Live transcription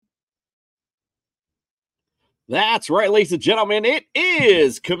That's right, ladies and gentlemen. It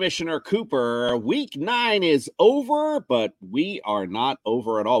is Commissioner Cooper. Week 9 is over, but we are not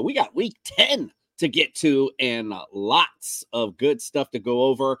over at all. We got week 10 to get to and lots of good stuff to go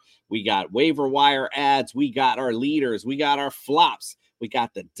over. We got waiver wire ads. We got our leaders. We got our flops. We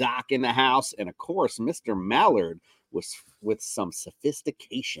got the doc in the house. And, of course, Mr. Mallard was with some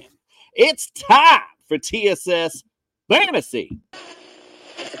sophistication. It's time for TSS Fantasy.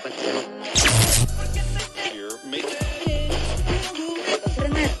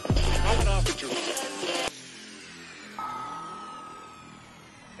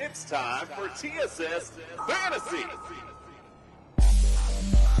 It's time for TSS Fantasy.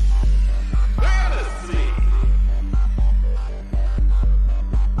 Fantasy.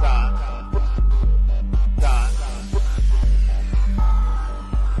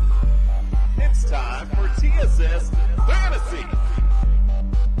 It's time for TSS Fantasy.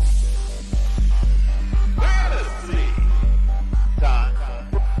 Fantasy.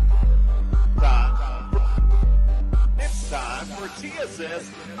 It's time for TSS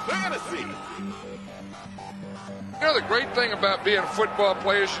Fantasy. You know, the great thing about being a football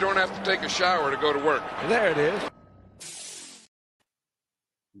player is you don't have to take a shower to go to work. There it is.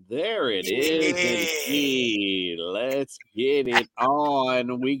 There it is, indeed. Let's get it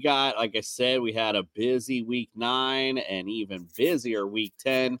on. We got, like I said, we had a busy week 9 and even busier week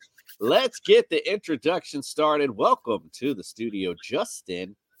 10. Let's get the introduction started. Welcome to the studio,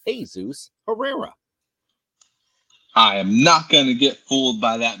 Justin Jesus Herrera. I am not going to get fooled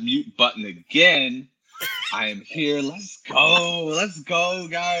by that mute button again. I am here. Let's go. Let's go,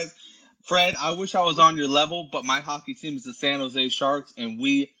 guys. Fred, I wish I was on your level, but my hockey team is the San Jose Sharks, and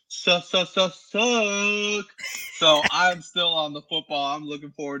we suck. So I'm still on the football. I'm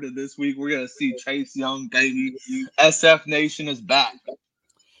looking forward to this week. We're going to see Chase Young, baby. SF Nation is back.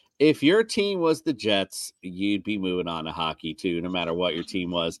 If your team was the Jets, you'd be moving on to hockey too, no matter what your team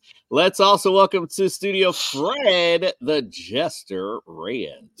was. Let's also welcome to the studio Fred the Jester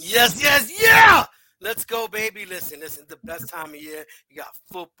Reyes. Yeah! Let's go, baby. Listen, the best time of year. You got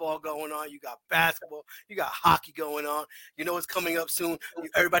football going on. You got basketball. You got hockey going on. You know what's coming up soon.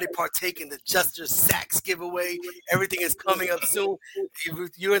 Everybody partake in the Jester Sacks giveaway. Everything is coming up soon.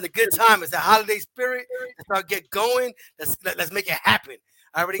 You're in the good time. It's the holiday spirit. Let's start get going. Let's make it happen.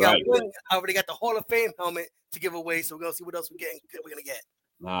 I already got the Hall of Fame helmet to give away, so we're going to see what else we're going to get.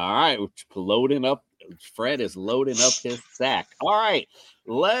 All right, loading up. Fred is loading up his sack. All right,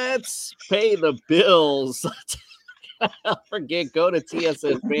 let's pay the bills. Don't forget, go to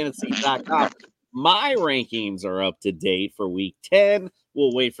TSSFantasy.com. My rankings are up to date for week 10.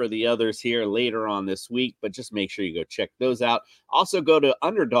 We'll wait for the others here later on this week, but just make sure you go check those out. Also, go to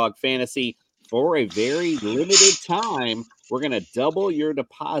Underdog Fantasy for a very limited time. We're going to double your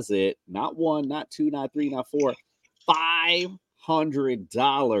deposit. Not 1, not 2, not 3, not 4.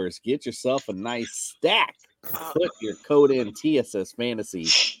 $500. Get yourself a nice stack. Put your code in TSS Fantasy.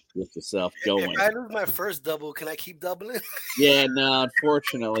 Get yourself going. If I lose my first double, can I keep doubling? Yeah, no,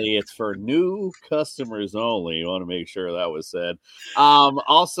 unfortunately, it's for new customers only. You want to make sure that was said.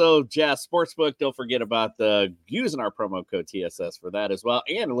 Also, Jazz Sportsbook, don't forget about using our promo code TSS for that as well.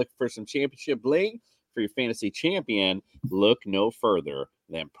 And look for some championship bling for your fantasy champion. Look no further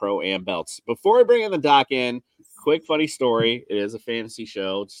than Pro-Am Belts. Before we bring in the doc in, quick funny story. It is a fantasy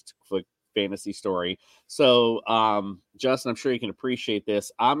show. Just a quick fantasy story. So, Justin, I'm sure you can appreciate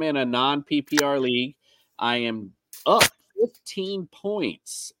this. I'm in a non-PPR league. I am up 15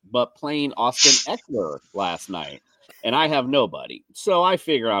 points, but playing Austin Eckler last night, and I have nobody. So I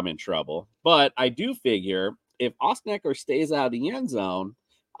figure I'm in trouble. But I do figure if Austin Eckler stays out of the end zone,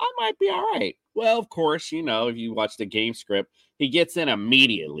 I might be all right. Well, of course, you know, if you watch the game script, he gets in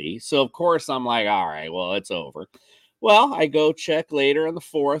immediately. So, of course, I'm like, all right, well, it's over. Well, I go check later in the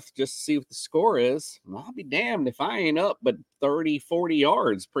fourth just to see what the score is. I'll be damned if I ain't up but 30, 40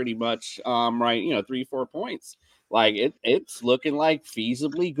 yards pretty much, right, 3-4 points. Like, it's looking like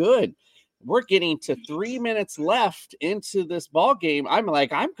feasibly good. We're getting to 3 minutes left into this ball game. I'm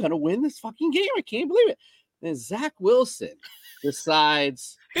like, I'm going to win this fucking game. I can't believe it. Then Zach Wilson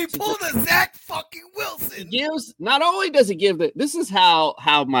decides he pulled a Zach fucking Wilson. Not only does he give this is how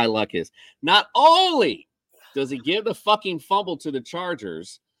my luck is. Not only does he give the fucking fumble to the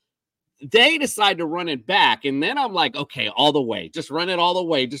Chargers, they decide to run it back. And then I'm like, okay, all the way. Just run it all the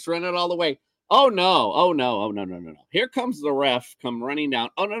way. Just run it all the way. Oh, no. Here comes the ref come running down.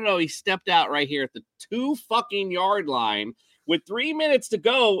 Oh, no. He stepped out right here at the 2 fucking yard line with 3 minutes to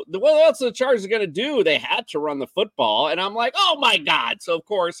go. What else are the Chargers going to do? They had to run the football. And I'm like, oh, my God. So, of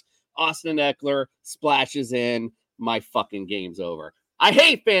course, Austin Eckler splashes in. My fucking game's over. I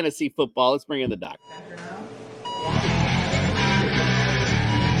hate fantasy football. Let's bring in the doc.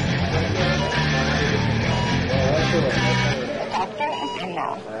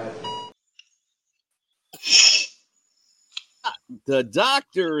 The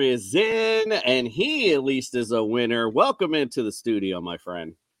doctor is in, and he at least is a winner. Welcome into the studio, my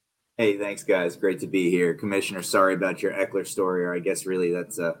friend. Hey, thanks, guys. Great to be here. Commissioner, sorry about your Eckler story, or I guess really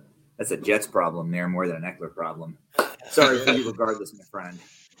that's a Jets problem there more than an Eckler problem. Sorry for you regardless, my friend.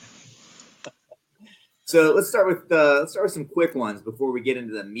 So let's start with some quick ones before we get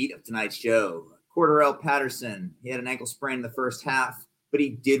into the meat of tonight's show. Cordarrelle Patterson, he had an ankle sprain in the first half, but he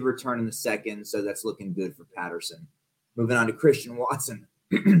did return in the second, so that's looking good for Patterson. Moving on to Christian Watson.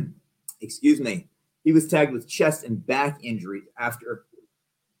 Excuse me. He was tagged with chest and back injury after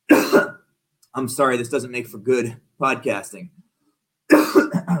I'm sorry, this doesn't make for good podcasting.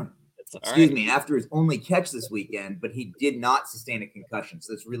 Excuse me, after his only catch this weekend, but he did not sustain a concussion.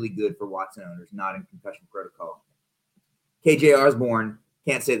 So that's really good for Watson owners, not in concussion protocol. KJ Osborne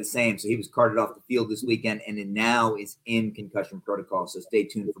can't say the same. So he was carted off the field this weekend and now is in concussion protocol. So stay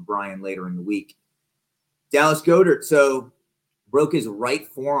tuned for Brian later in the week. Dallas Goedert, so broke his right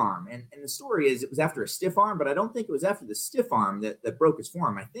forearm. And the story is it was after a stiff arm, but I don't think it was after the stiff arm that broke his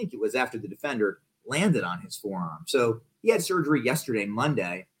forearm. I think it was after the defender landed on his forearm. So he had surgery yesterday,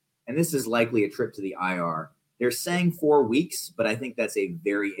 Monday, and this is likely a trip to the IR. They're saying 4 weeks, but I think that's a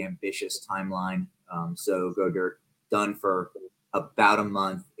very ambitious timeline. So Goedert done for about a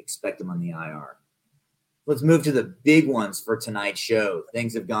month. Expect him on the IR. Let's move to the big ones for tonight's show.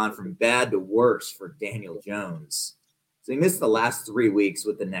 Things have gone from bad to worse for Daniel Jones. So he missed the last 3 weeks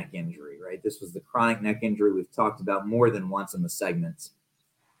with the neck injury, right? This was the chronic neck injury we've talked about more than once in the segments.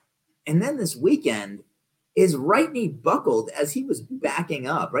 And then this weekend, his right knee buckled as he was backing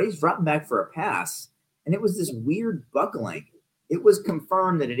up, right? He's dropping back for a pass, and it was this weird buckling. It was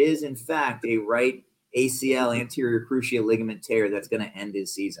confirmed that it is, in fact, a right ACL anterior cruciate ligament tear that's going to end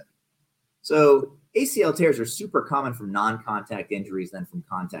his season. So ACL tears are super common from non-contact injuries than from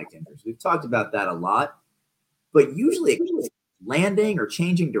contact injuries. We've talked about that a lot, but usually it was landing or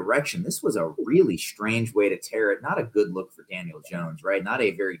changing direction. This was a really strange way to tear it. Not a good look for Daniel Jones, right? Not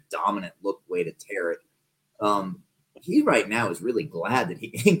a very dominant look way to tear it. He right now is really glad that he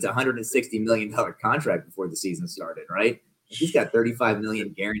inked a $160 million contract before the season started, right? He's got $35 million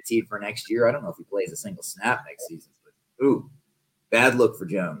guaranteed for next year. I don't know if he plays a single snap next season, but ooh, bad look for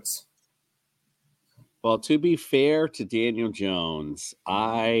Jones. Well, to be fair to Daniel Jones,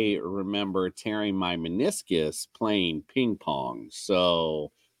 I remember tearing my meniscus playing ping pong.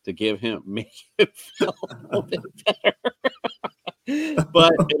 So to make him feel a little bit better.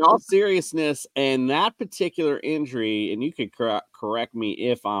 But in all seriousness, and that particular injury, and you could correct me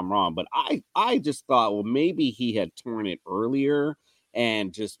if I'm wrong, but I just thought, well, maybe he had torn it earlier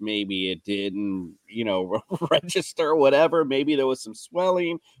and just maybe it didn't, register, whatever. Maybe there was some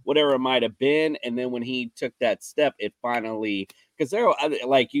swelling, whatever it might have been. And then when he took that step, it finally, because there,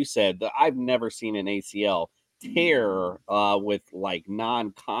 like you said, I've never seen an ACL tear with like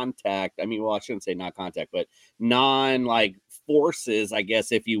non-contact. I mean, well, I shouldn't say non-contact, but like forces, I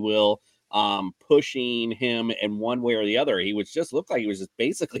guess, if you will, pushing him in one way or the other. He looked like he was just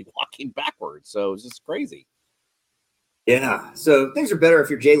basically walking backwards. So it was just crazy. Yeah, so things are better if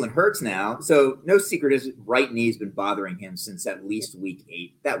you're Jalen Hurts now. So no secret his right knee's been bothering him since at least week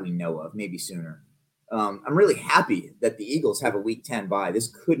 8 that we know of, maybe sooner. I'm really happy that the Eagles have a week 10 bye. This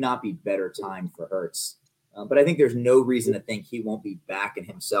could not be better time for Hurts. But I think there's no reason to think he won't be back in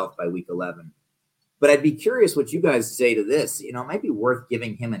himself by week 11. But I'd be curious what you guys say to this. It might be worth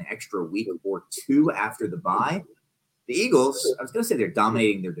giving him an extra week or 2 after the bye. The Eagles, I was going to say they're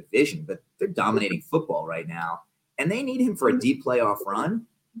dominating their division, but they're dominating football right now. And they need him for a deep playoff run.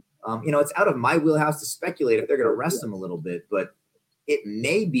 It's out of my wheelhouse to speculate if they're going to rest him a little bit, but it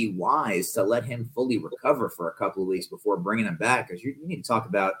may be wise to let him fully recover for a couple of weeks before bringing him back, because you need to talk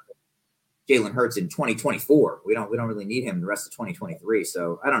about Jalen Hurts in 2024. We don't really need him the rest of 2023.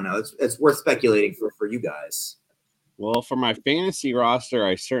 So I don't know. It's worth speculating for you guys. Well, for my fantasy roster,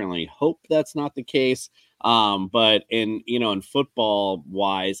 I certainly hope that's not the case. But in football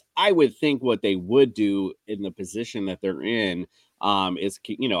wise, I would think what they would do in the position that they're in is,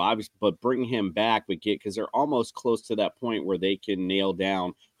 obviously, but bring him back, because they're almost close to that point where they can nail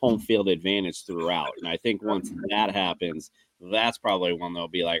down home field advantage throughout. And I think once that happens, that's probably when they'll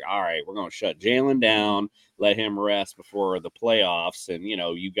be like, all right, we're going to shut Jalen down, let him rest before the playoffs. And,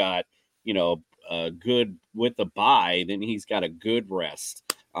 you got, good with the bye, then he's got a good rest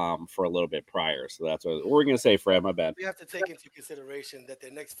for a little bit prior. So that's what we're going to say, Fred. My bad. We have to take into consideration that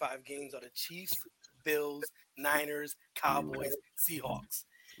their next 5 games are the Chiefs, Bills, Niners, Cowboys, Seahawks.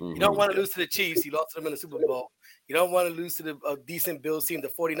 Mm-hmm. You don't want to lose to the Chiefs. You lost to them in the Super Bowl. You don't want to lose to a decent Bills team, the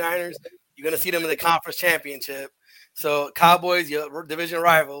 49ers. You're going to see them in the conference championship. So Cowboys, your division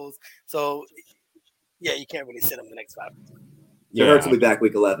rivals. So, yeah, you can't really sit them the next 5 weeks. So Hurts will be back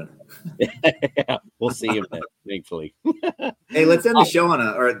week 11. Yeah, we'll see him then, thankfully. Hey, let's end the show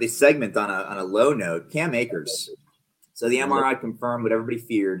or the segment on a low note. Cam Akers. So the MRI confirmed what everybody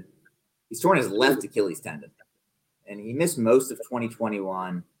feared. He's torn his left Achilles tendon, and he missed most of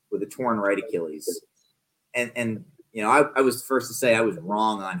 2021 with a torn right Achilles. And you know, I was first to say I was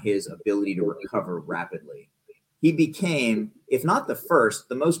wrong on his ability to recover rapidly. He became, if not the first,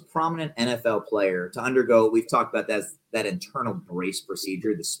 the most prominent NFL player to undergo, we've talked about that internal brace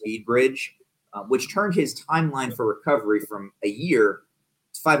procedure, the speed bridge, which turned his timeline for recovery from a year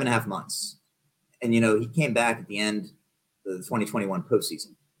to 5.5 months. And, you know, he came back at the end of the 2021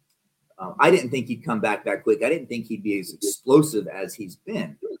 postseason. I didn't think he'd come back that quick. I didn't think he'd be as explosive as he's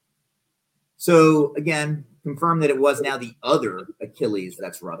been. So, again, confirmed that it was now the other Achilles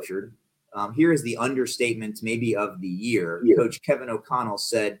that's ruptured. Here is the understatement maybe of the year. Coach Kevin O'Connell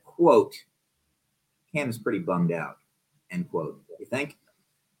said, quote, Cam is pretty bummed out, end quote. You think?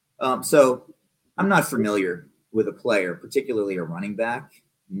 So I'm not familiar with a player, particularly a running back,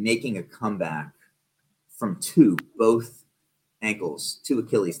 making a comeback from both ankles, 2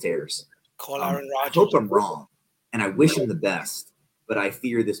 Achilles tears. Call Aaron I Rodgers. hope I'm wrong, and I wish him the best, but I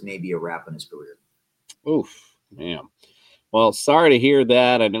fear this may be a wrap in his career. Oof, man. Well, sorry to hear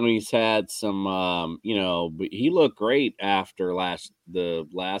that. I know he's had some, but he looked great after the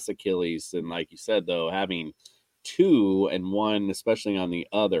last Achilles. And like you said, though, having 2 and 1, especially on the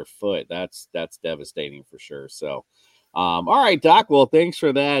other foot, that's devastating for sure. So, all right, Doc. Well, thanks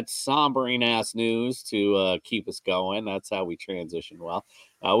for that sombering ass news to keep us going. That's how we transition well.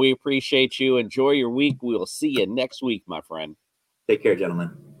 We appreciate you. Enjoy your week. We'll see you next week, my friend. Take care,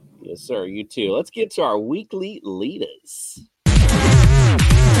 gentlemen. Yes, sir. You too. Let's get to our weekly leaders.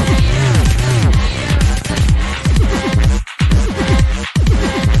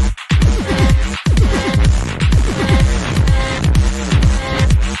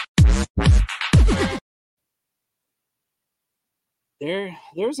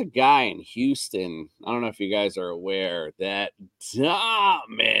 There's a guy in Houston. I don't know if you guys are aware that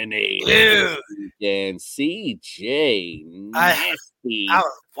dominated and CJ nasty I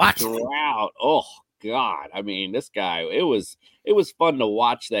was watching Stroud. Oh God. I mean, this guy, it was fun to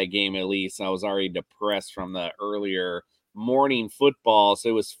watch that game at least. I was already depressed from the earlier morning football. So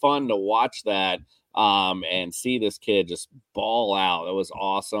it was fun to watch that and see this kid just ball out. It was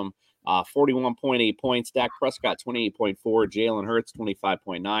awesome. 41.8 points. Dak Prescott, 28.4. Jalen Hurts,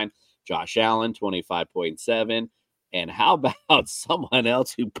 25.9. Josh Allen, 25.7. And how about someone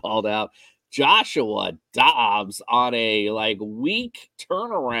else who balled out? Joshua Dobbs on a week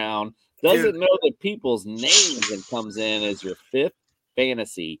turnaround. Doesn't know the people's names and comes in as your 5th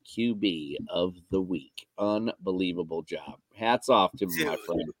fantasy QB of the week. Unbelievable job. Hats off to my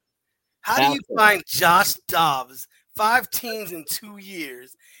friend. How do you find Josh Dobbs 5 teams in 2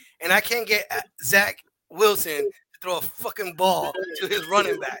 years, and I can't get Zach Wilson to throw a fucking ball to his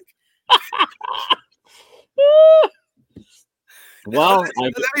running back? Well,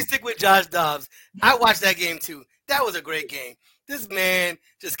 let me stick with Josh Dobbs. I watched that game too. That was a great game. This man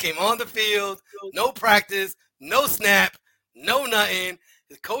just came on the field, no practice, no snap, no nothing.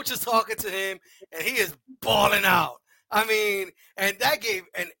 His coach is talking to him, and he is balling out. I mean, and that game,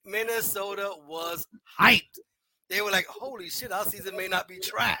 and Minnesota was hyped. They were like, holy shit, our season may not be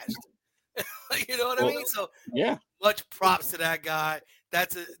trashed. You know what I mean? So, yeah, much props to that guy.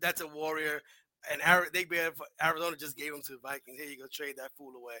 That's a warrior. And Arizona just gave him to the Vikings. Here you go, trade that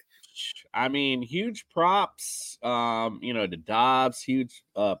fool away. I mean, huge props, to Dobbs. Huge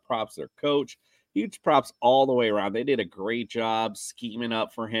props to their coach. Huge props all the way around. They did a great job scheming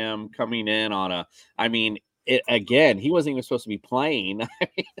up for him, coming in on again, he wasn't even supposed to be playing.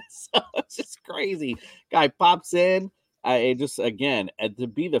 So it's just crazy. Guy pops in. To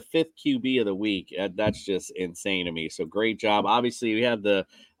be the 5th QB of the week, that's just insane to me. So great job. Obviously, we have the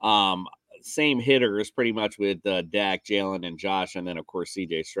same hitters pretty much with Dak, Jalen, and Josh, and then, of course,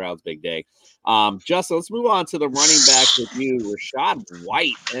 CJ Stroud's big day. Justin, let's move on to the running back with you. Rashad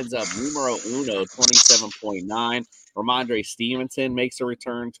White ends up numero uno, 27.9. Ramondre Stevenson makes a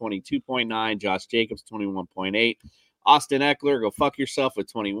return, 22.9. Josh Jacobs, 21.8. Austin Eckler, go fuck yourself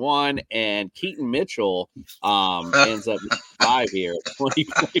with 21. And Keaton Mitchell ends up 5 here,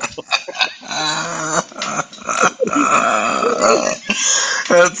 20.4.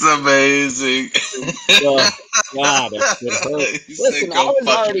 That's amazing. God, it hurt. Listen, I was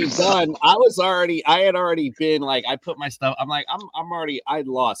already done. I had already been like, I put my stuff. I'm like, I'd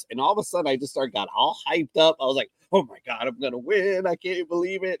lost. And all of a sudden, I just got all hyped up. I was like, oh my God, I'm going to win. I can't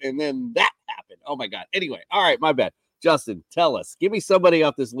believe it. And then that happened. Oh my God. Anyway, all right, my bad. Justin, tell us. Give me somebody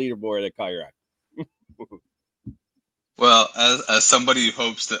off this leaderboard that caught your eye. Well, as somebody who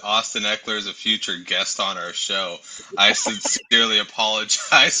hopes that Austin Eckler is a future guest on our show, I sincerely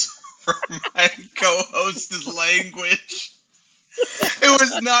apologize for my co-host's language. It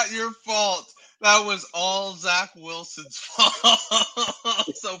was not your fault. That was all Zach Wilson's fault.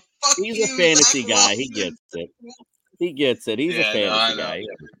 So fuck He's you, a fantasy Zach guy. Wilson. He gets it. He gets it. He's a fantasy guy.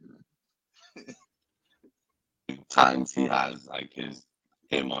 Times he has like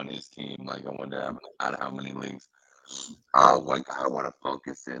him on his team. Like I wonder out of how many leagues. One guy I want to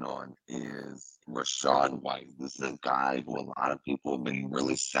focus in on is Rachaad White. This is a guy who a lot of people have been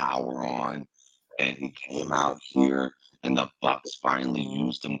really sour on, and he came out here, and the Bucs finally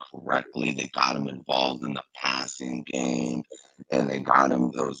used him correctly. They got him involved in the passing game, and they got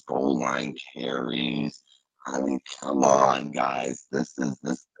him those goal line carries. I mean, come on, guys. This is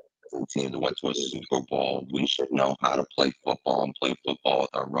a team that went to a Super Bowl. We should know how to play football and play football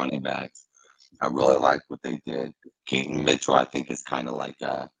with our running backs. I really like what they did. Keaton Mitchell, I think, is kind of like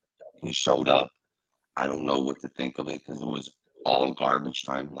he showed up. I don't know what to think of it because it was all garbage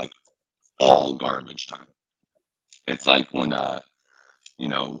time, like all garbage time. It's like when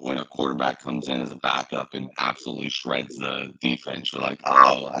when a quarterback comes in as a backup and absolutely shreds the defense. You're like,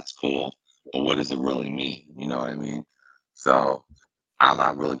 oh, that's cool, but what does it really mean? You know what I mean? So I'm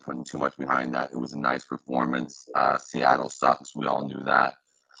not really putting too much behind that. It was a nice performance. Seattle sucks. We all knew that.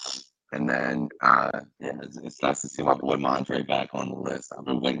 And then, it's nice to see my boy Mondre back on the list. I've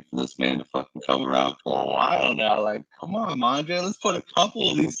been waiting for this man to fucking come around for a while now. Like, come on, Mondre, let's put a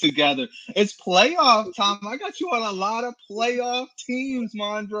couple of these together. It's playoff time. I got you on a lot of playoff teams,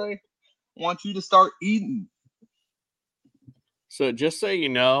 Mondre. I want you to start eating. So just so you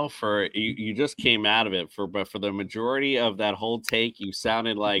know, for you just came out of it but for the majority of that whole take, you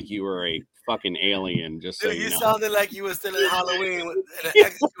sounded like you were a fucking alien. Just so Dude, you know. sounded like you were still in Halloween with an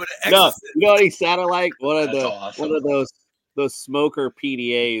No, you know what he sounded like? One of Awesome. those smoker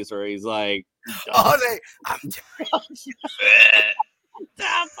PDAs where he's like, I'm I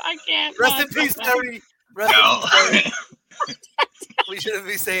can't. Rest in peace, Terry. Rest in peace, Terry. We shouldn't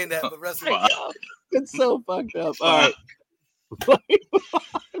be saying that, but rest in peace. It's so fucked up. All right.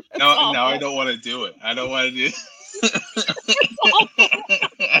 Now I don't want to do it. I don't want to do it.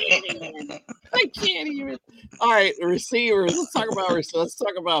 I can't even. All right, receivers. Let's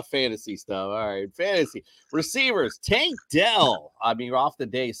talk about fantasy stuff. All right, fantasy receivers. Tank Dell. I mean, off the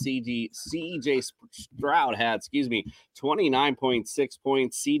day, CJ Stroud had 29.6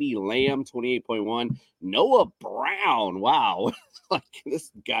 points. CD Lamb 28.1. Noah Brown. Wow, like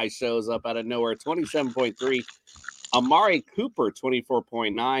this guy shows up out of nowhere. 27.3. Amari Cooper,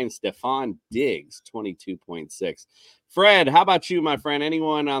 24.9. Stephon Diggs, 22.6. Fred, how about you, my friend?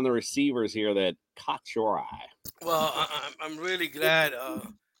 Anyone on the receivers here that caught your eye? Well, I'm really glad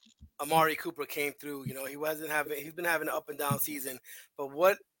Amari Cooper came through. You know, he's been having an up and down season, but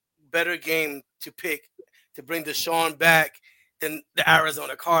what better game to pick to bring Deshaun back than the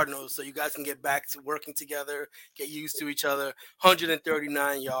Arizona Cardinals, so you guys can get back to working together, get used to each other.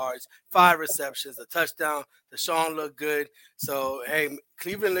 139 yards, 5 receptions, a touchdown. Deshaun looked good. So, hey,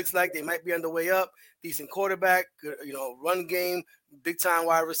 Cleveland looks like they might be on the way up. Decent quarterback, good, run game, big-time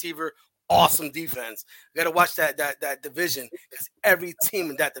wide receiver, awesome defense. You got to watch that division because every team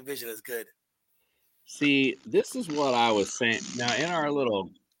in that division is good. See, this is what I was saying. Now, in our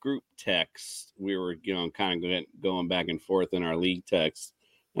little group text, we were kind of going back and forth in our league text,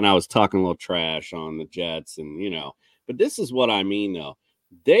 and I was talking a little trash on the Jets, and but this is what I mean though.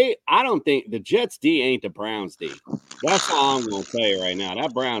 I don't think the Jets D ain't the Browns D. That's all I'm gonna tell you right now.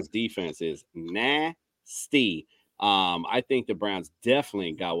 That Browns defense is nasty. I think the Browns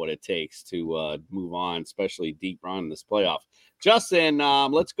definitely got what it takes to move on, especially deep run in this playoff. Justin,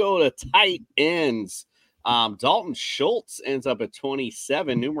 let's go to tight ends. Dalton Schultz ends up at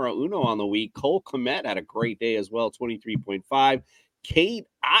 27, numero uno on the week. Cole Kmet had a great day as well, 23.5. Cade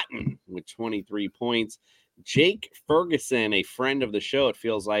Otton with 23 points. Jake Ferguson, a friend of the show, it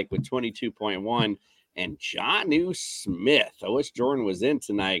feels like, with 22.1. And Jonnu Smith. I wish Jordan was in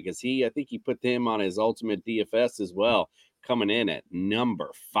tonight because I think he put him on his ultimate DFS as well, coming in at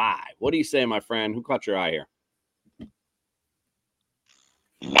number 5. What do you say, my friend? Who caught your eye here?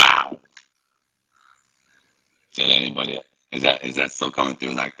 Wow. Did anybody? Is that still coming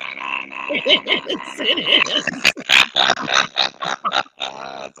through like that?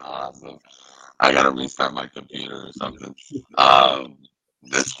 That's awesome. I gotta restart my computer or something.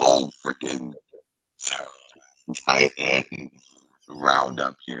 This whole freaking tight end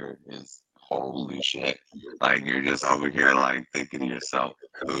roundup here is holy shit. Like you're just over here like thinking to yourself,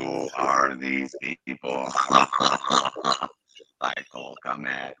 who are these people? Like Cole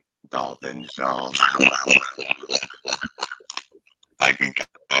Komet, Dalton Schultz. I can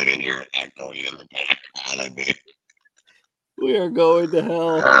kind of hear it echoing in the background. I mean, We are going to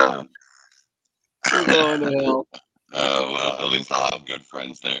hell. We're going to hell. Well, at least I'll have good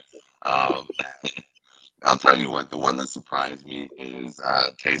friends there. I'll tell you what, the one that surprised me is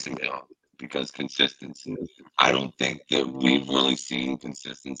Taysom Hill because consistency. I don't think that we've really seen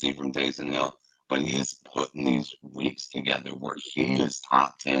consistency from Taysom Hill, but he is putting these weeks together where he is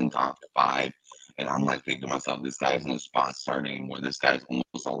top 10, top 5. And I'm like thinking to myself, this guy's in a spot start anymore. This guy's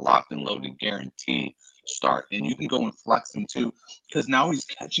almost a locked and loaded guarantee start. And you can go and flex him too because now he's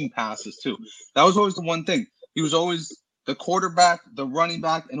catching passes too. That was always the one thing. He was always the quarterback, the running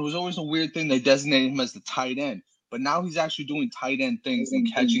back, and it was always a weird thing. They designated him as the tight end. But now he's actually doing tight end things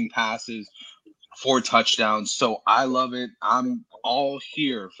and catching passes for touchdowns. So I love it. I'm all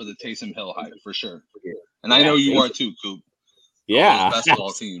here for the Taysom Hill hype for sure. And I know you are too, Coop. Yeah. Those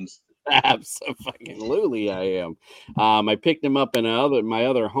basketball teams. Absolutely, I am. I picked him up in my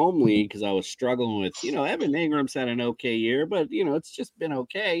other home league because I was struggling with, Evan Ingram's had an okay year, but it's just been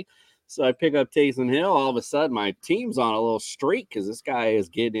okay. So I pick up Taysom Hill. All of a sudden, my team's on a little streak because this guy is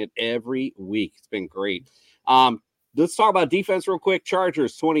getting it every week. It's been great. Let's talk about defense real quick.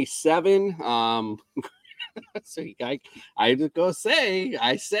 Chargers 27. So I just go say,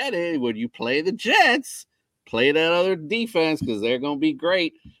 I said it. When you play the Jets, play that other defense because they're going to be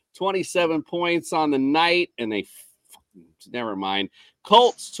great. 27 points on the night, and never mind.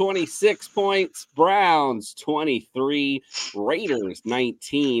 Colts 26 points, Browns 23, Raiders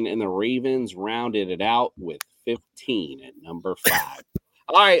 19, and the Ravens rounded it out with 15 at number 5.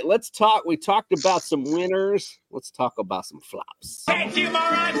 All right, let's talk. We talked about some winners. Let's talk about some flops. Can't you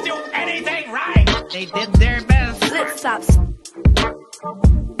morons do anything right? They did their best. Flip flops.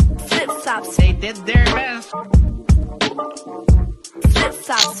 Flip flops. They did their best. Flip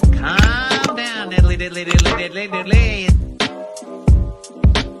flops. Calm down, diddly diddly diddly diddly diddly.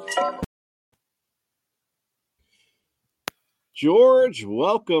 George,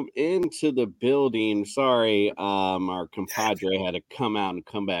 welcome into the building. Sorry, our compadre had to come out and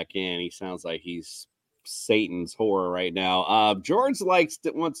come back in. He sounds like he's Satan's whore right now. George wants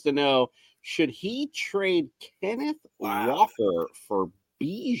to know, should he trade Kenneth Walker for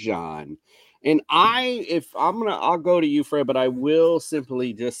Bijan? And I'll go to you, Fred, but I will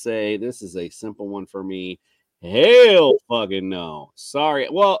simply just say this is a simple one for me. Hell fucking no. Sorry.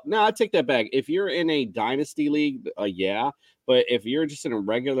 Well, no, I take that back. If you're in a dynasty league, yeah. But if you're just in a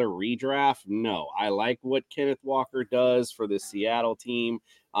regular redraft, no. I like what Kenneth Walker does for the Seattle team.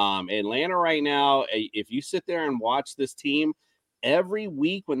 Atlanta right now, if you sit there and watch this team, every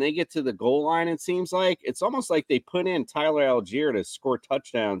week when they get to the goal line, it seems like it's almost like they put in Tyler Algier to score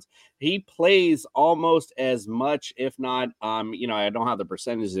touchdowns. He plays almost as much, if not, I don't have the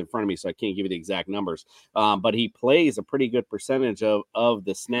percentages in front of me, so I can't give you the exact numbers. But he plays a pretty good percentage of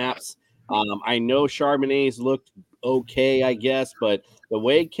the snaps. I know Charbonnet's looked okay, I guess, but the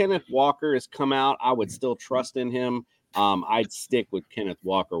way Kenneth Walker has come out, I would still trust in him. I'd stick with Kenneth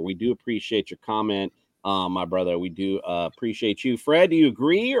Walker. We do appreciate your comment, my brother. We do appreciate you. Fred, do you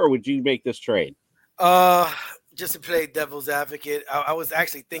agree, or would you make this trade? Just to play devil's advocate, I was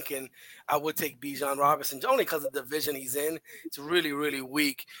actually thinking I would take Bijan Robinson only because of the division he's in. It's really, really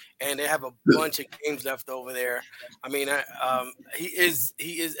weak, and they have a bunch of games left over there. I mean, he is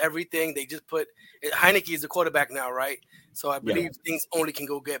everything. They just put Heineke is the quarterback now, right? So I believe things only can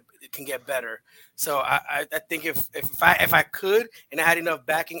get better. So I think if I could and I had enough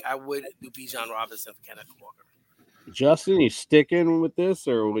backing, I would do Bijan Robinson for Kenneth Walker. Justin, you sticking with this,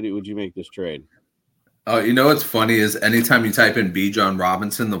 or would you make this trade? Oh, what's funny is anytime you type in Bijan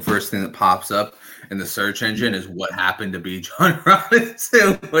Robinson, the first thing that pops up in the search engine is what happened to Bijan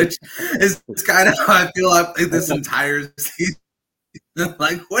Robinson, which is kind of how I feel like this entire season.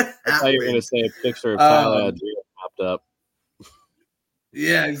 Like, what happened? I thought you were going to say a picture of Tyler Algier popped up.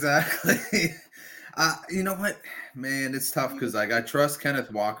 Yeah, exactly. You know what, man? It's tough because I trust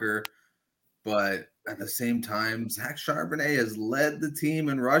Kenneth Walker, but at the same time, Zach Charbonnet has led the team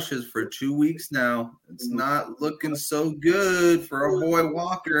in rushes for 2 weeks now. It's not looking so good for our boy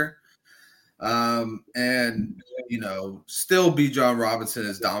Walker. And still Bijan Robinson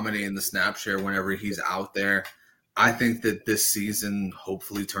is dominating the snap share whenever he's out there. I think that this season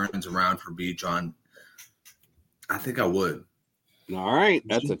hopefully turns around for Bijan. I think I would. All right.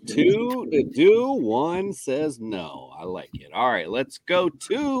 That's a 2 to do. 1 says no. I like it. All right. Let's go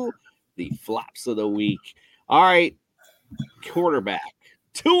to the flops of the week. All right. Quarterback.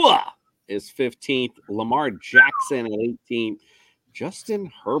 Tua is 15th. Lamar Jackson at 18th.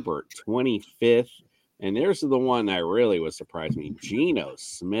 Justin Herbert, 25th. And there's the one that really was surprised me. Geno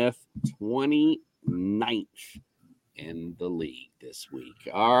Smith, 29th in the league this week.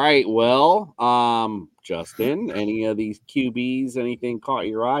 All right. Well, Justin, any of these QBs, anything caught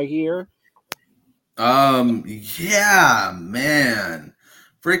your eye here? Yeah, man.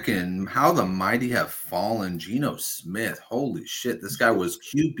 Freaking how the mighty have fallen. Geno Smith. Holy shit. This guy was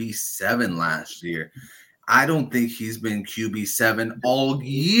QB7 last year. I don't think he's been QB7 all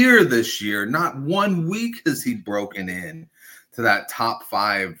year this year. Not 1 week has he broken in to that top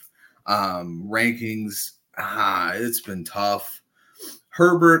 5 rankings. It's been tough.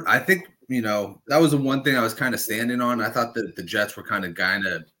 Herbert, I think, that was the one thing I was kind of standing on. I thought that the Jets were kind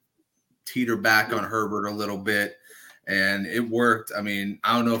of teeter back on Herbert a little bit, and it worked. I mean,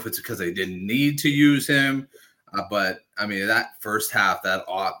 I don't know if it's because they didn't need to use him, but I mean, that first half,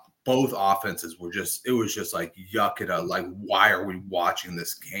 both offenses were it was just like, yuck it up. Like, why are we watching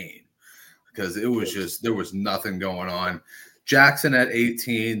this game? Because it was just, there was nothing going on. Jackson at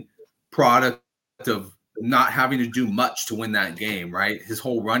 18, product of not having to do much to win that game, right? His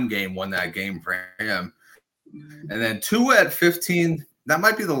whole run game won that game for him. And then Tua at 15, that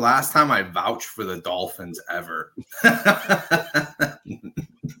might be the last time I vouch for the Dolphins ever.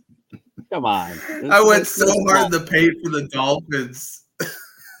 Come on. I went so hard to pay for the Dolphins.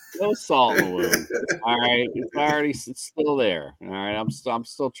 No salt in the wound. All right. It's still there. All right. I'm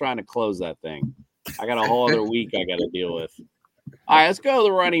still trying to close that thing. I got a whole other week I got to deal with. All right, let's go to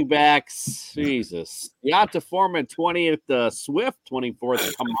the running backs. Jesus. Deonta Foreman, 20th. Swift,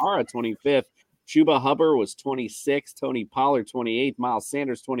 24th. Kamara, 25th. Chuba Hubbard was 26th. Tony Pollard, 28th. Miles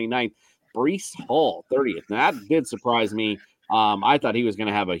Sanders, 29th. Breece Hall, 30th. Now, that did surprise me. I thought he was going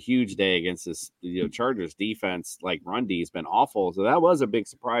to have a huge day against this Chargers defense. Like, run D has been awful. So that was a big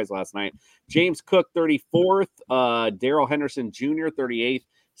surprise last night. James Cook, 34th. Darrell Henderson Jr., 38th.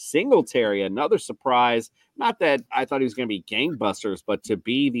 Singletary, another surprise. Not that I thought he was going to be gangbusters, but to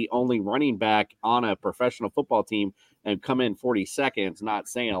be the only running back on a professional football team and come in 42nd, not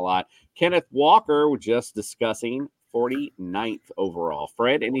saying a lot. Kenneth Walker, we're just discussing, 49th overall.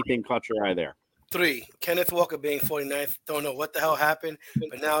 Fred, anything caught your eye there? 3. Kenneth Walker being 49th. Don't know what the hell happened,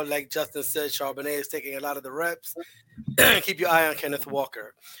 but now, like Justin said, Charbonnet is taking a lot of the reps. Keep your eye on Kenneth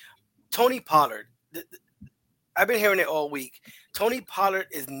Walker. Tony Pollard. I've been hearing it all week. Tony Pollard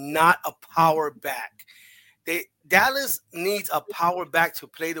is not a power back. Dallas needs a power back to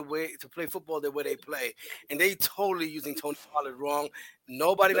play football the way they play, and they totally using Tony Pollard wrong.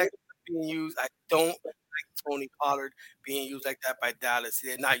 Nobody likes being used. I don't like Tony Pollard being used like that by Dallas.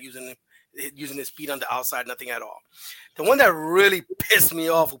 They're not using his speed on the outside, nothing at all. The one that really pissed me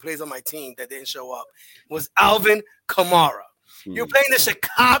off, who plays on my team that didn't show up, was Alvin Kamara. You're playing the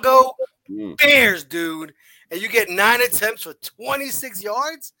Chicago Bears, dude, and you get 9 attempts for 26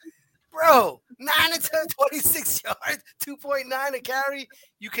 yards? Bro, 9 attempts, 26 yards, 2.9 a carry.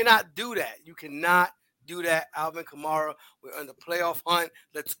 You cannot do that. You cannot do that, Alvin Kamara. We're on the playoff hunt.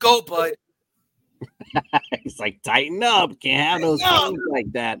 Let's go, bud. It's like, tighten up. Can't have those things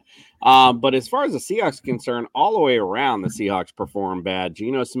like that. But as far as the Seahawks are concerned, all the way around, the Seahawks perform bad.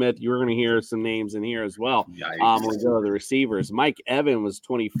 Geno Smith, you're going to hear some names in here as well. We'll go to the receivers. Mike Evans was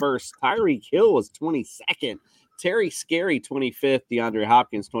 21st. Tyreek Hill was 22nd. Terry Scary, 25th. DeAndre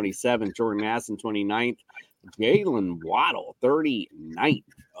Hopkins, 27th. Jordan Addison, 29th. Jalen Waddle, 39th.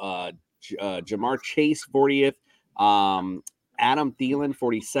 Jamar Chase, 40th. Adam Thielen,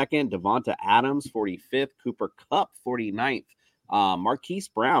 42nd. Devonta Adams, 45th. Cooper Kupp, 49th. Marquise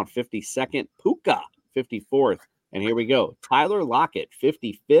Brown, 52nd. Puka, 54th. And here we go. Tyler Lockett,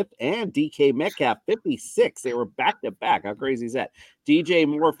 55th. And DK Metcalf, 56th. They were back-to-back. How crazy is that? DJ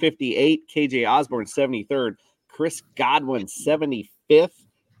Moore, 58. KJ Osborne, 73rd. Chris Godwin, 75th.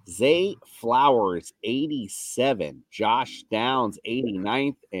 Zay Flowers, 87. Josh Downs,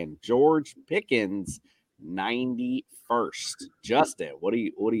 89th. And George Pickens, 91st. Justin, what do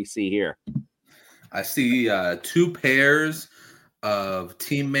you see here? I see 2 pairs of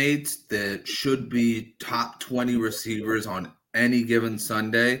teammates that should be top 20 receivers on any given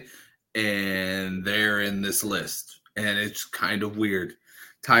Sunday, and they're in this list. And it's kind of weird.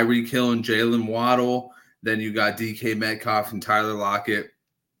 Tyreek Hill and Jalen Waddle. Then you got DK Metcalf and Tyler Lockett.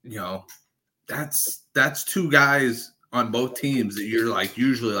 that's two guys on both teams that you're like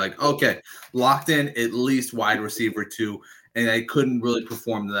usually like, okay, locked in at least wide receiver 2, and they couldn't really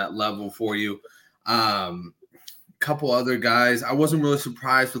perform to that level for you. Couple other guys. I wasn't really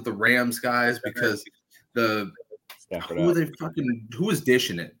surprised with the Rams guys because who was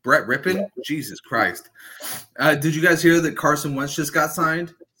dishing it? Brett Rippon? Jesus Christ. Did you guys hear that Carson Wentz just got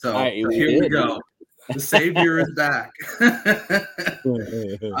signed? So here we go. The savior is back.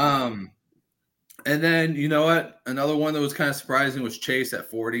 And then you know what? Another one that was kind of surprising was Chase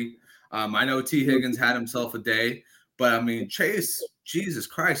at 40. I know T. Higgins had himself a day, but I mean Chase, Jesus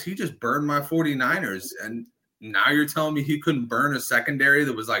Christ, he just burned my 49ers, and now you're telling me he couldn't burn a secondary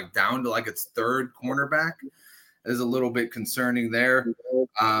that was like down to like its third cornerback? Is a little bit concerning there.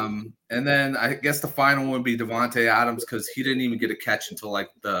 And then I guess the final one would be Devontae Adams because he didn't even get a catch until like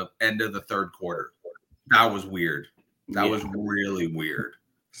the end of the third quarter. That was weird. That was really weird.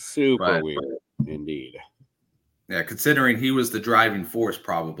 Super weird indeed. Yeah, considering he was the driving force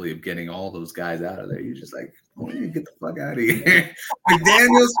probably of getting all those guys out of there. You're just like, oh, you get the fuck out of here.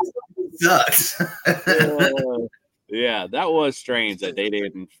 McDaniels sucks. Yeah, that was strange that they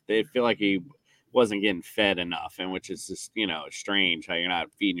feel like he wasn't getting fed enough, and which is just strange how you're not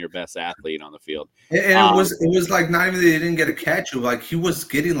feeding your best athlete on the field. And it was like not even that he didn't get a catch. Like he was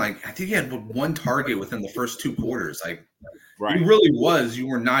getting I think he had one target within the first 2 quarters. Like he really was. You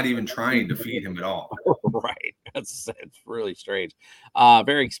were not even trying to feed him at all. Right. It's really strange.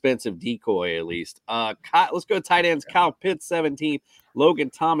 Very expensive decoy at least. Let's go tight ends. Kyle Pitts 17th, Logan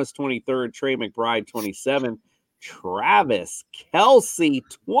Thomas 23rd, Trey McBride 27th. Travis Kelce,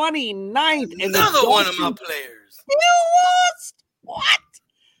 29th. And another one of my players. You lost? What?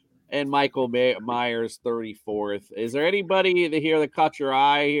 And Michael Myers, 34th. Is there anybody here that caught your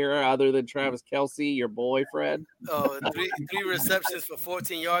eye here other than Travis Kelce, your boy, Fred? Oh, three receptions for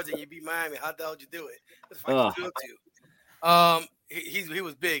 14 yards and you beat Miami. How the hell did you do it? That's what you do. He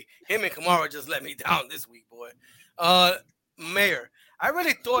was big. Him and Kamara just let me down this week, boy. Mayor, I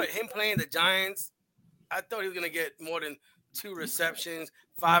really thought him playing the Giants, I thought he was going to get more than 2 receptions,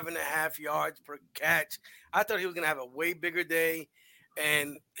 5.5 yards per catch. I thought he was going to have a way bigger day,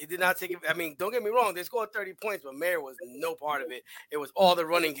 and he did not take it. I mean, don't get me wrong. They scored 30 points, but Mayer was no part of it. It was all the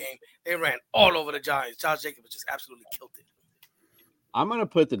running game. They ran all over the Giants. Josh Jacobs just absolutely killed it. I'm going to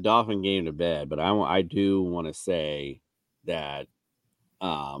put the Dolphin game to bed, but I do want to say that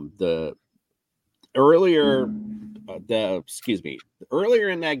earlier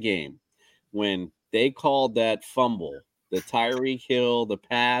in that game when they called that fumble, the Tyreek Hill, the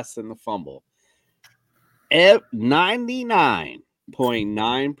pass, and the fumble.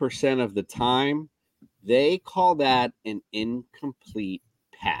 99.9% of the time, they call that an incomplete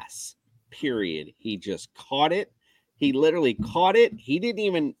pass, period. He just caught it. He literally caught it. He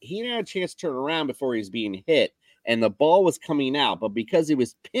didn't have a chance to turn around before he was being hit, and the ball was coming out. But because it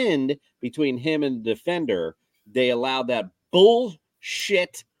was pinned between him and the defender, they allowed that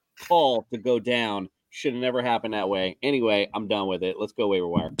bullshit call to go down. Should have never happened that way. Anyway, I'm done with it. Let's go waiver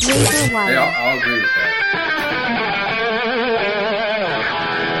wire. Yeah, I'll agree with that.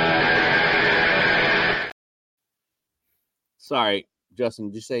 Sorry, Justin,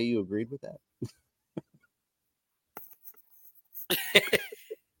 did you say you agreed with that?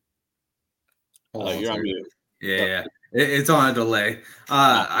 You're on mute. Yeah. It's on a delay.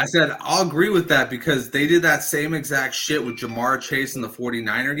 I said I'll agree with that because they did that same exact shit with Jamar Chase in the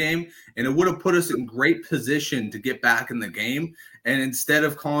 49er game, and it would have put us in great position to get back in the game. And instead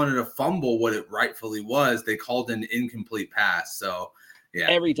of calling it a fumble, what it rightfully was, they called an incomplete pass. So, yeah.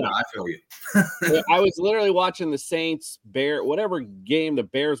 Every time. No, I feel you. I was literally watching the Saints, whatever game the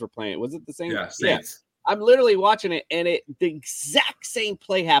Bears were playing. Was it the Saints? Yeah, Saints. Yeah. I'm literally watching it, and the exact same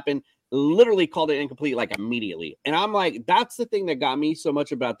play happened. Literally called it incomplete like immediately. And I'm like, that's the thing that got me so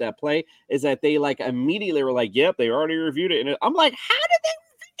much about that play is that they like immediately were like, yep, they already reviewed it. And I'm like, how did they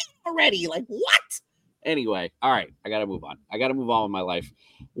review it already? Like, what? Anyway, all right, I got to move on. I got to move on with my life.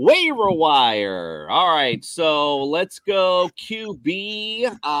 Waiver wire. All right, so let's go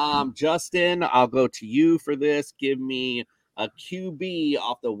QB. Justin, I'll go to you for this. Give me a QB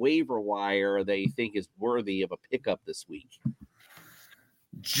off the waiver wire that you think is worthy of a pickup this week.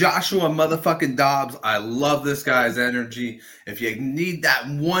 Joshua motherfucking Dobbs. I love this guy's energy. If you need that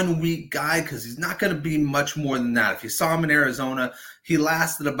 1 week guy, because he's not going to be much more than that. If you saw him in Arizona, he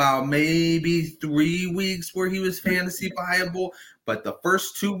lasted about maybe 3 weeks where he was fantasy viable. But the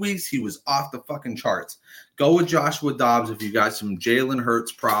first 2 weeks, he was off the fucking charts. Go with Joshua Dobbs if you got some Jalen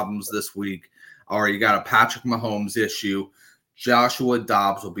Hurts problems this week, or you got a Patrick Mahomes issue. Joshua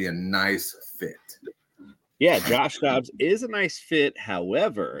Dobbs will be a nice fit. Yeah, Josh Dobbs is a nice fit.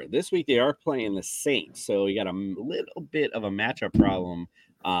 However, this week they are playing the Saints, so you got a little bit of a matchup problem.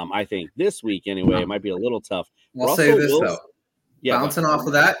 I think this week anyway, it might be a little tough. I'll say this Wilson, though. yeah, Bouncing off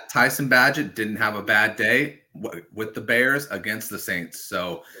of that, Tyson Badgett didn't have a bad day with the Bears against the Saints.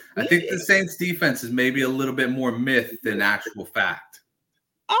 So I think the Saints defense is maybe a little bit more myth than actual fact.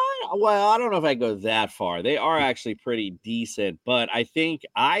 Well, I don't know if I go that far. They are actually pretty decent, but I think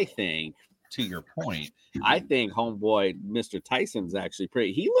to your point, I think homeboy Mr. Tyson's actually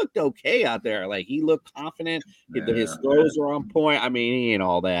pretty. He looked okay out there. Like he looked confident. His throws are on point. I mean, he ain't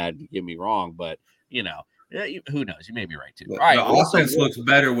all that. Get me wrong, but who knows? You may be right too. All right, the offense looks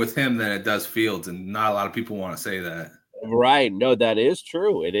better with him than it does Fields, and not a lot of people want to say that. Right. No, that is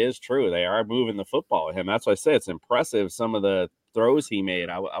true. It is true. They are moving the football with him. That's why I say it's impressive. Some of the throws he made,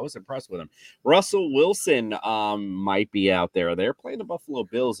 I was impressed with him. Russell Wilson might be out there. They're playing the Buffalo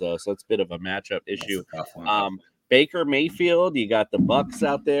Bills, though, so it's a bit of a matchup issue. Baker Mayfield, you got the Bucks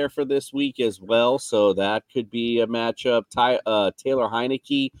out there for this week as well, so that could be a matchup. Taylor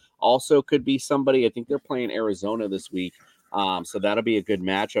Heineke also could be somebody. I think they're playing Arizona this week, so that'll be a good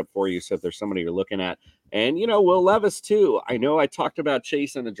matchup for you. So if there's somebody you're looking at, and Will Levis too. I know I talked about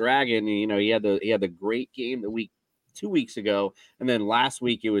chasing the dragon. And, he had the great game 2 weeks ago, and then last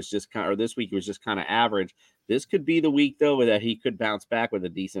week it was just this week it was just kind of average. This could be the week though that he could bounce back with a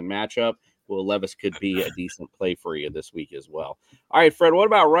decent matchup. Will Levis could be a decent play for you this week as well. All right, Fred, what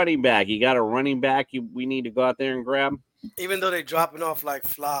about running back? You got a running back we need to go out there and grab? Even though they're dropping off like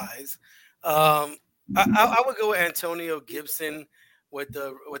flies, I would go with Antonio Gibson with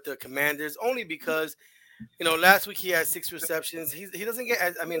the Commanders, only because last week he had 6 receptions. He doesn't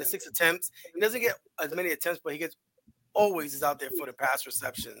get 6 attempts. He doesn't get as many attempts, but he always is out there for the pass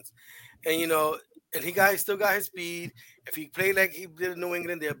receptions. And and he still got his speed. If he played like he did in New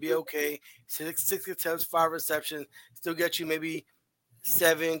England, they'll be okay. 6 attempts, 5 receptions, still get you maybe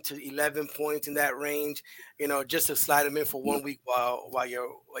 7 to 11 points in that range. Just to slide him in for 1 week while your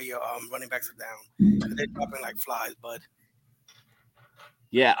running backs are down. They're dropping like flies, bud.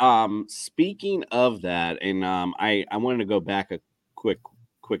 Yeah. Speaking of that, and I wanted to go back a quick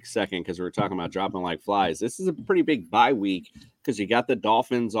second because we were talking about dropping like flies. This is a pretty big bye week because you got the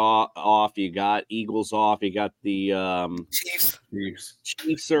Dolphins off, you got Eagles off, you got the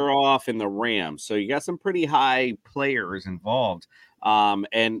Chiefs are off, and the Rams. So you got some pretty high players involved.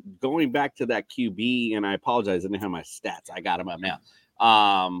 And going back to that QB, and I apologize, I didn't have my stats. I got them up now.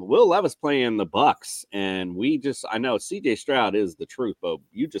 Will Levis playing the Bucks, and I know CJ Stroud is the truth, but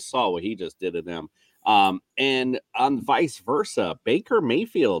you just saw what he just did to them. And on vice versa, Baker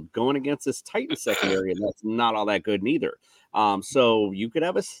Mayfield going against this Titans secondary, and that's not all that good neither. So you could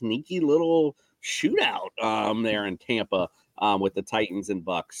have a sneaky little shootout there in Tampa with the Titans and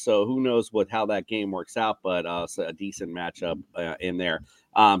Bucks. So who knows how that game works out, but it's a decent matchup in there.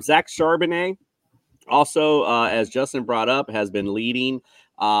 Zach Charbonnet, also, as Justin brought up, has been leading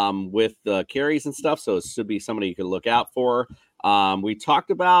with the carries and stuff, so it should be somebody you could look out for. We talked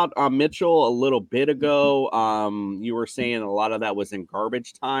about Mitchell a little bit ago. You were saying a lot of that was in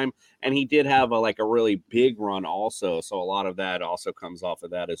garbage time, and he did have a really big run also, so a lot of that also comes off of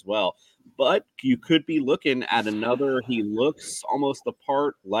that as well. But you could be looking at another. He looks almost the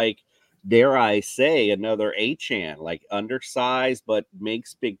part, dare I say, another Achane, undersized but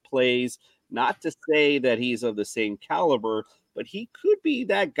makes big plays. Not to say that he's of the same caliber, but he could be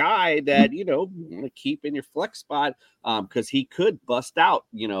that guy that, keep in your flex spot because he could bust out,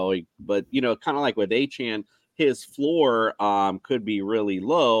 but, kind of like with Achane, his floor could be really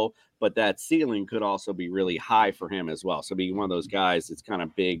low, but that ceiling could also be really high for him as well. So being one of those guys, it's kind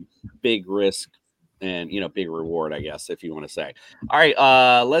of big risk and, big reward, I guess, if you want to say. All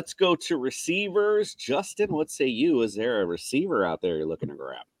right, let's go to receivers. Justin, what say you? Is there a receiver out there you're looking to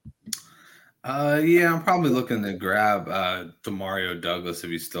grab? Yeah, I'm probably looking to grab Demario Douglas if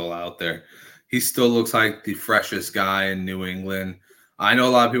he's still out there. He still looks like the freshest guy in New England. I know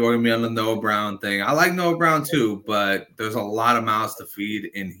a lot of people are going to be on the Noah Brown thing. I like Noah Brown too, but there's a lot of mouths to feed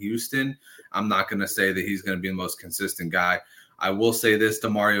in Houston. I'm not going to say that he's going to be the most consistent guy. I will say this,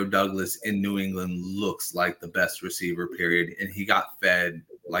 Demario Douglas in New England looks like the best receiver, period, and he got fed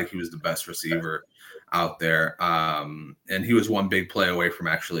like he was the best receiver out there. And he was one big play away from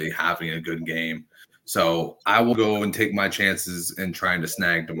actually having a good game. So I will go and take my chances in trying to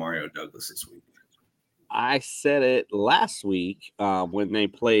snag Demario Douglas this week. I said it last week when they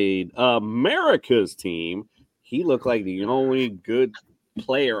played America's team. He looked like the only good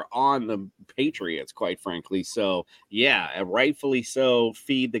player on the Patriots, quite frankly. So, yeah, rightfully so.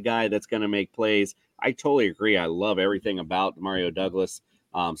 Feed the guy that's going to make plays. I totally agree. I love everything about Demario Douglas.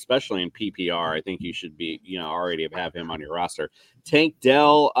 especially in PPR. I think you should be, already have him on your roster. Tank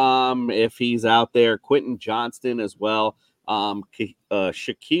Dell, if he's out there. Quentin Johnston as well. Khalil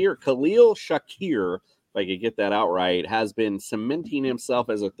Shakir, if I could get that out right, has been cementing himself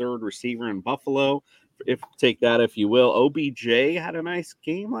as a third receiver in Buffalo. Take that if you will. OBJ had a nice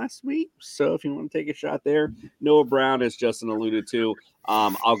game last week, so if you want to take a shot there. Noah Brown, as Justin alluded to.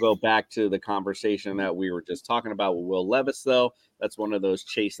 I'll go back to the conversation that we were just talking about with Will Levis, though. That's one of those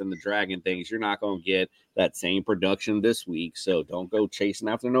chasing the dragon things. You're not going to get that same production this week, so don't go chasing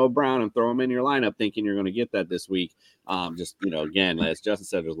after Noah Brown and throw him in your lineup thinking you're going to get that this week. Again, as Justin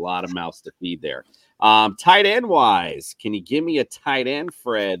said, there's a lot of mouths to feed there. Tight end wise, can you give me a tight end,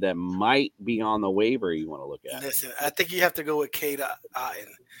 Fred, that might be on the waiver you want to look at? Listen, I think you have to go with Cade Otton.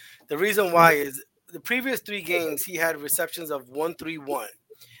 The reason why is the previous 3 games he had receptions of 131.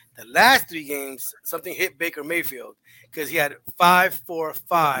 The last 3 games, something hit Baker Mayfield because he had 5-4-5,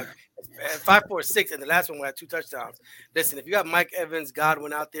 5-4-6, and the last one had 2 touchdowns. Listen, if you got Mike Evans,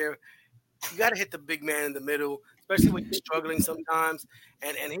 Godwin out there, you got to hit the big man in the middle, especially when you're struggling sometimes.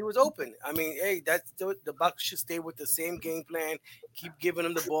 And he was open. I mean, hey, that's the Bucs should stay with the same game plan. Keep giving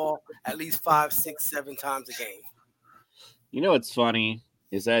him the ball at least 5, 6, 7 times a game. What's funny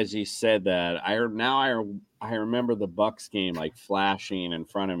is as you said that, I remember the Bucs game like flashing in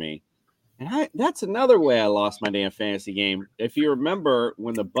front of me. And that's another way I lost my damn fantasy game. If you remember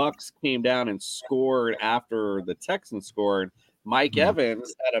when the Bucs came down and scored after the Texans scored, Mike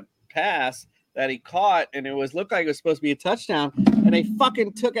Evans had a pass that he caught, and it looked like it was supposed to be a touchdown, and they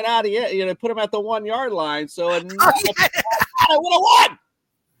fucking took it out of it. Put him at the 1 yard line. So I would have won.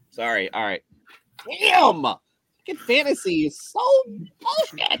 Sorry. All right. Damn. Fantasy is so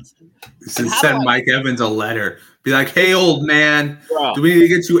bullshit. Send Mike Evans a letter. Be like, hey, old man, do we need to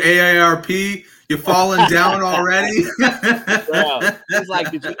get you AARP? You're falling down already? Bro,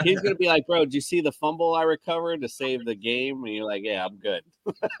 he's going to be like, bro, did you see the fumble I recovered to save the game? And you're like, yeah, I'm good.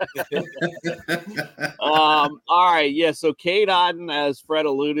 All right. Yeah. So Cade Otton, as Fred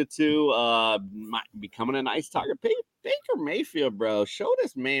alluded to, might becoming a nice target. Baker Mayfield, bro, show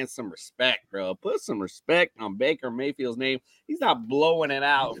this man some respect, bro. Put some respect on Baker Mayfield's name. He's not blowing it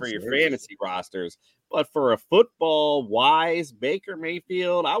out for your fantasy rosters. But for a football-wise Baker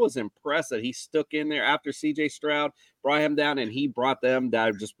Mayfield, I was impressed that he stuck in there after C.J. Stroud brought him down, and he brought them.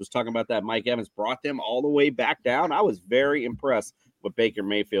 I just was talking about that. Mike Evans brought them all the way back down. I was very impressed with Baker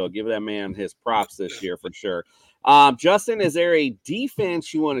Mayfield. Give that man his props this year for sure. Justin, is there a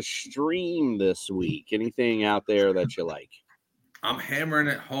defense you want to stream this week? Anything out there that you like? I'm hammering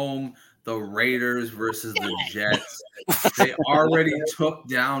it home. The Raiders versus the Jets. They already took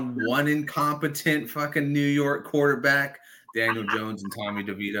down one incompetent fucking New York quarterback, Daniel Jones and Tommy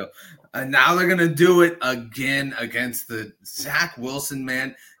DeVito. And now they're going to do it again against the Zach Wilson,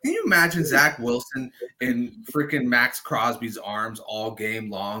 man. Can you imagine Zach Wilson in freaking Max Crosby's arms all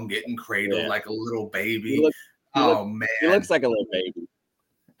game long, getting cradled like a little baby? Man. He looks like a little baby.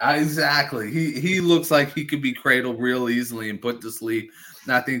 Exactly. He looks like he could be cradled real easily and put to sleep.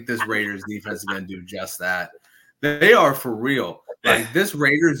 And I think this Raiders defense is going to do just that. They are for real. Like, this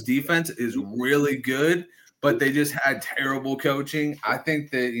Raiders defense is really good, but they just had terrible coaching. I think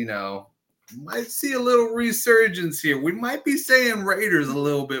that, might see a little resurgence here. We might be saying Raiders a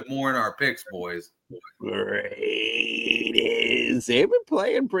little bit more in our picks, boys. Raiders. They've been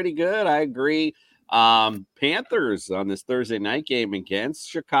playing pretty good. I agree. Panthers on this Thursday night game against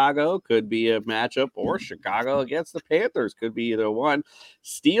Chicago could be a matchup, or Chicago against the Panthers could be either one.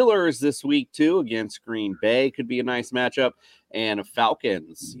 Steelers this week too against Green Bay could be a nice matchup, and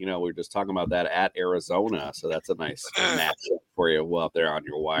Falcons, we're just talking about that at Arizona, so that's a nice matchup for you out there on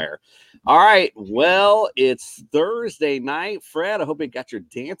your wire. All right, well, it's Thursday night. Fred, I hope you got your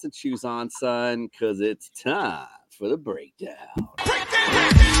dancing shoes on, son, because it's time for the breakdown.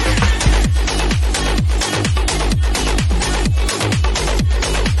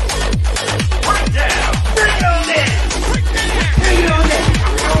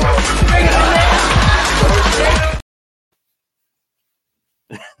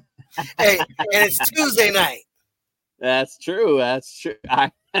 Hey, and it's Tuesday night. That's true.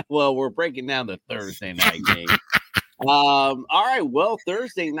 Well, we're breaking down the Thursday night game. All right. Well,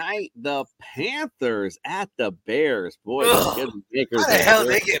 Thursday night, the Panthers at the Bears. Boy, the Makers. How the hell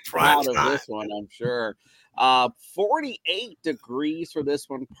they get proud of this one, I'm sure. 48 degrees for this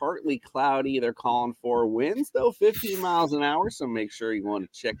one, partly cloudy. They're calling for winds, though, 15 miles an hour. So make sure you want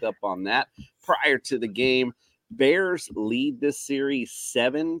to check up on that prior to the game. Bears lead this series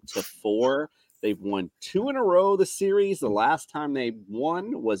 7-4. They've won 2 in a row the series. The last time they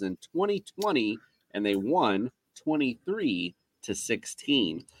won was in 2020, and they won 23-17.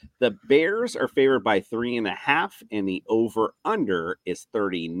 8-16. The Bears are favored by 3.5, and the over-under is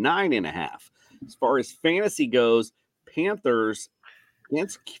 39.5. As far as fantasy goes, Panthers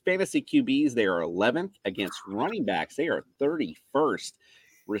against fantasy QBs, they are 11th. Against running backs, they are 31st.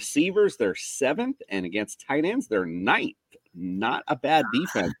 Receivers, they're 7th. And against tight ends, they're 9th. Not a bad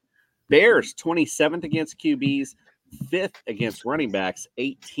defense. Bears, 27th against QBs, 5th against running backs,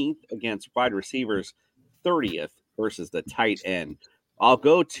 18th against wide receivers, 30th versus the tight end. I'll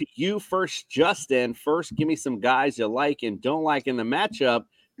go to you first, Justin. First, give me some guys you like and don't like in the matchup,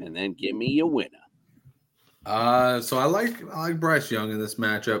 and then give me your winner. So I like Bryce Young in this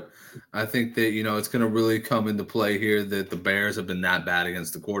matchup. I think that it's going to really come into play here that the Bears have been that bad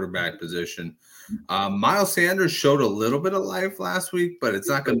against the quarterback position. Miles Sanders showed a little bit of life last week, but it's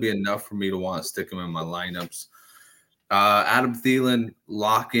not going to be enough for me to want to stick him in my lineups. Adam Thielen,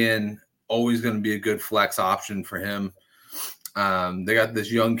 lock in, always going to be a good flex option for him. They got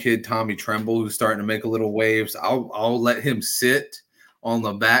this young kid, Tommy Tremble, who's starting to make a little waves. I'll let him sit on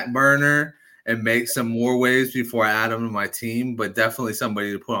the back burner and make some more waves before I add him to my team, but definitely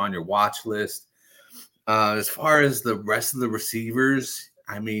somebody to put on your watch list. As far as the rest of the receivers,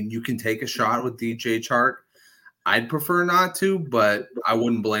 I mean, you can take a shot with DJ Chark. I'd prefer not to, but I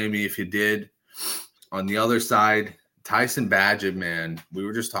wouldn't blame you if you did. On the other side, Tyson Badgett, man, we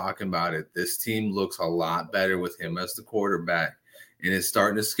were just talking about it. This team looks a lot better with him as the quarterback, and it's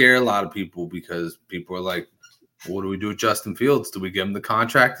starting to scare a lot of people because people are like, what do we do with Justin Fields? Do we give him the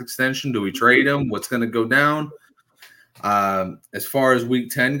contract extension? Do we trade him? What's going to go down? As far as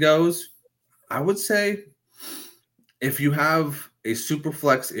week 10 goes, I would say if you have a super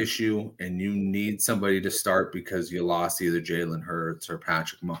flex issue and you need somebody to start because you lost either Jalen Hurts or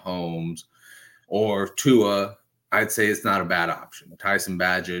Patrick Mahomes or Tua, I'd say it's not a bad option. Tyson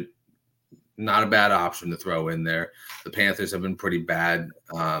Badgett, not a bad option to throw in there. The Panthers have been pretty bad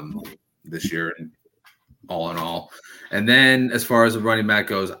this year, all in all. And then as far as the running back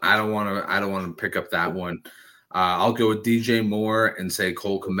goes, I don't want to pick up that one. I'll go with DJ Moore and say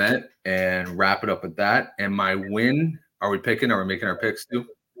Cole Kmet and wrap it up with that. And my win, are we making our picks too?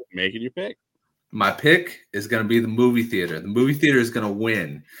 Making your pick. My pick is going to be the movie theater. The movie theater is going to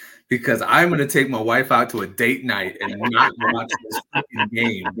win because I'm going to take my wife out to a date night and not watch this fucking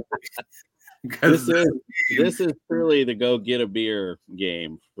game. This is truly the go get a beer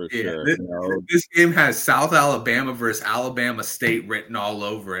game for sure. This game has South Alabama versus Alabama State written all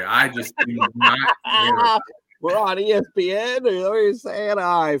over it. I just do not care. We're on ESPN. What are you saying?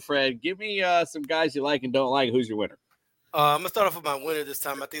 All right, Fred, give me some guys you like and don't like. Who's your winner? I'm going to start off with my winner this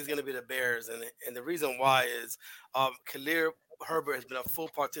time. I think it's going to be the Bears. And the reason why is Khalil Herbert has been a full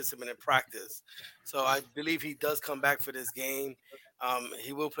participant in practice. So I believe he does come back for this game.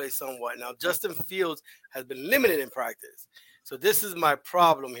 He will play somewhat. Now, Justin Fields has been limited in practice. So this is my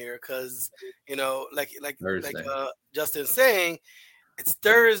problem here because, like Justin's saying, it's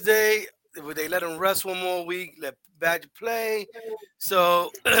Thursday. Would they let him rest one more week, let Badger play?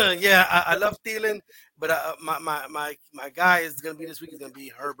 So, yeah, I love Thielen, but my guy is going to be this week is going to be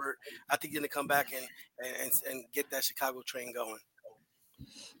Herbert. I think he's going to come back and get that Chicago train going.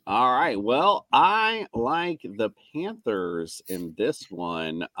 All right. Well, I like the Panthers in this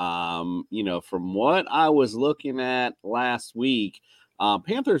one. From what I was looking at last week,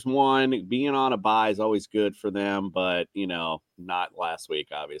 Panthers won. Being on a bye is always good for them, but, not last week,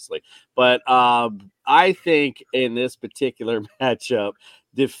 obviously. But I think in this particular matchup,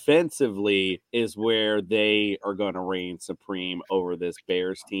 defensively is where they are going to reign supreme over this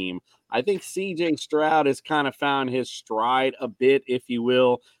Bears team. I think CJ Stroud has kind of found his stride a bit, if you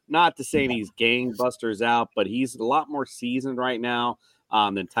will. Not to say he's gangbusters out, but he's a lot more seasoned right now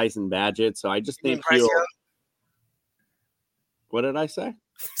than Tyson Badgett. So I just think What did I say?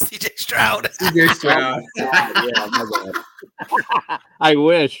 CJ Stroud. CJ Stroud. Yeah, my bad. I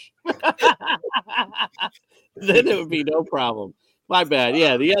wish. Then it would be no problem. My bad.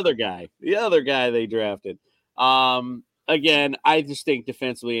 Yeah, the other guy they drafted. Again, I just think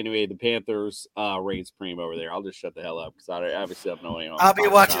defensively, anyway, the Panthers reign supreme over there. I'll just shut the hell up because I obviously have no idea. I'll be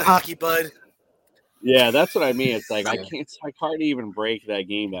watching hockey, bud. Yeah, that's what I mean. It's like it's hard to even break that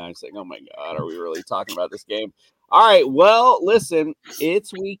game down. It's like, oh my God, are we really talking about this game? All right, well, listen,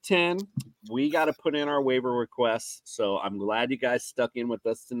 it's week 10. We got to put in our waiver requests. So I'm glad you guys stuck in with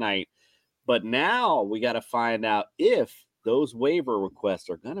us tonight. But now we got to find out if those waiver requests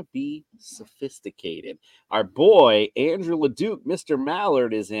are going to be sophisticated. Our boy, Andrew LeDuc, Mr.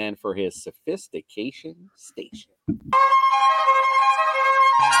 Mallard, is in for his sophistication station.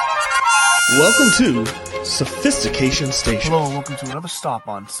 Welcome to Sophistication Station. Hello and welcome to another stop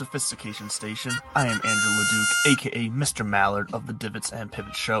on Sophistication Station. I am Andrew LeDuc, aka Mr. Mallard of the Divots and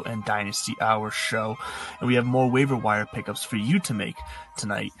Pivots Show and Dynasty Hour Show. And we have more waiver wire pickups for you to make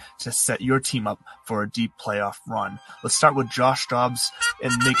tonight to set your team up for a deep playoff run. Let's start with Josh Dobbs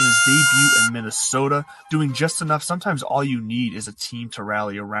and making his debut in Minnesota, doing just enough. Sometimes all you need is a team to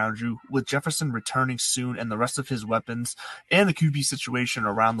rally around you. With Jefferson returning soon and the rest of his weapons and the QB situation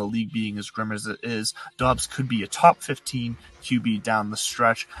around the league being as grim as it is, Dobbs could be a top 15 QB down the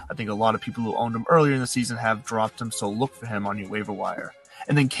stretch. I think a lot of people who owned him earlier in the season have dropped him, so look for him on your waiver wire.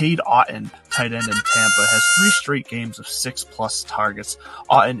 And then Cade Otton, tight end in Tampa, has 3 straight games of 6+ targets.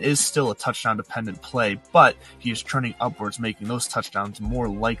 Otton is still a touchdown-dependent play, but he is trending upwards, making those touchdowns more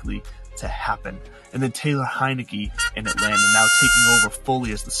likely to happen. And then Taylor Heineke in Atlanta, now taking over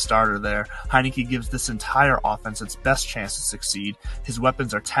fully as the starter there. Heineke gives this entire offense its best chance to succeed. His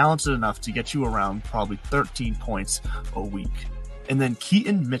weapons are talented enough to get you around probably 13 points a week. And then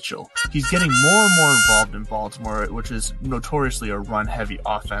Keaton Mitchell. He's getting more and more involved in Baltimore, which is notoriously a run-heavy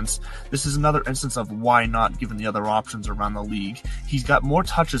offense. This is another instance of why not, given the other options around the league. He's got more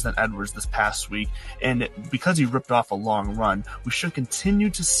touches than Edwards this past week, and because he ripped off a long run, we should continue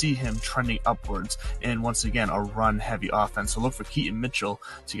to see him trending upwards, and once again, a run-heavy offense. So look for Keaton Mitchell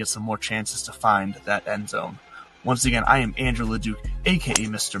to get some more chances to find that end zone. Once again, I am Andrew LeDuc, aka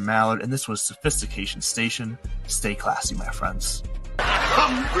Mr. Mallard, and this was Sophistication Station. Stay classy, my friends.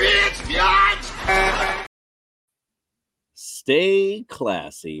 I'm rich, bitch! Stay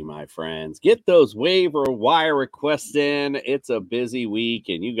classy, my friends. Get those waiver wire requests in. It's a busy week,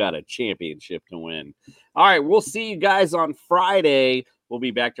 and you got a championship to win. All right, we'll see you guys on Friday. We'll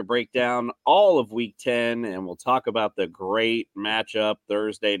be back to break down all of Week 10, and we'll talk about the great matchup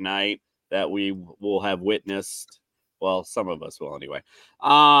Thursday night that we will have witnessed. Well, some of us will anyway.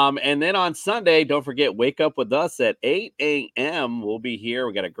 And then on Sunday, don't forget, wake up with us at 8 a.m. We'll be here.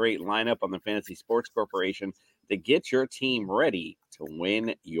 We got a great lineup on the Fantasy Sports Corporation to get your team ready to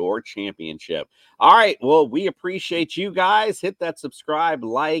win your championship. All right. Well, we appreciate you guys. Hit that subscribe,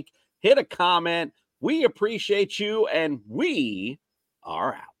 like, hit a comment. We appreciate you, and we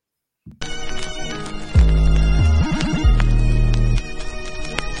are out.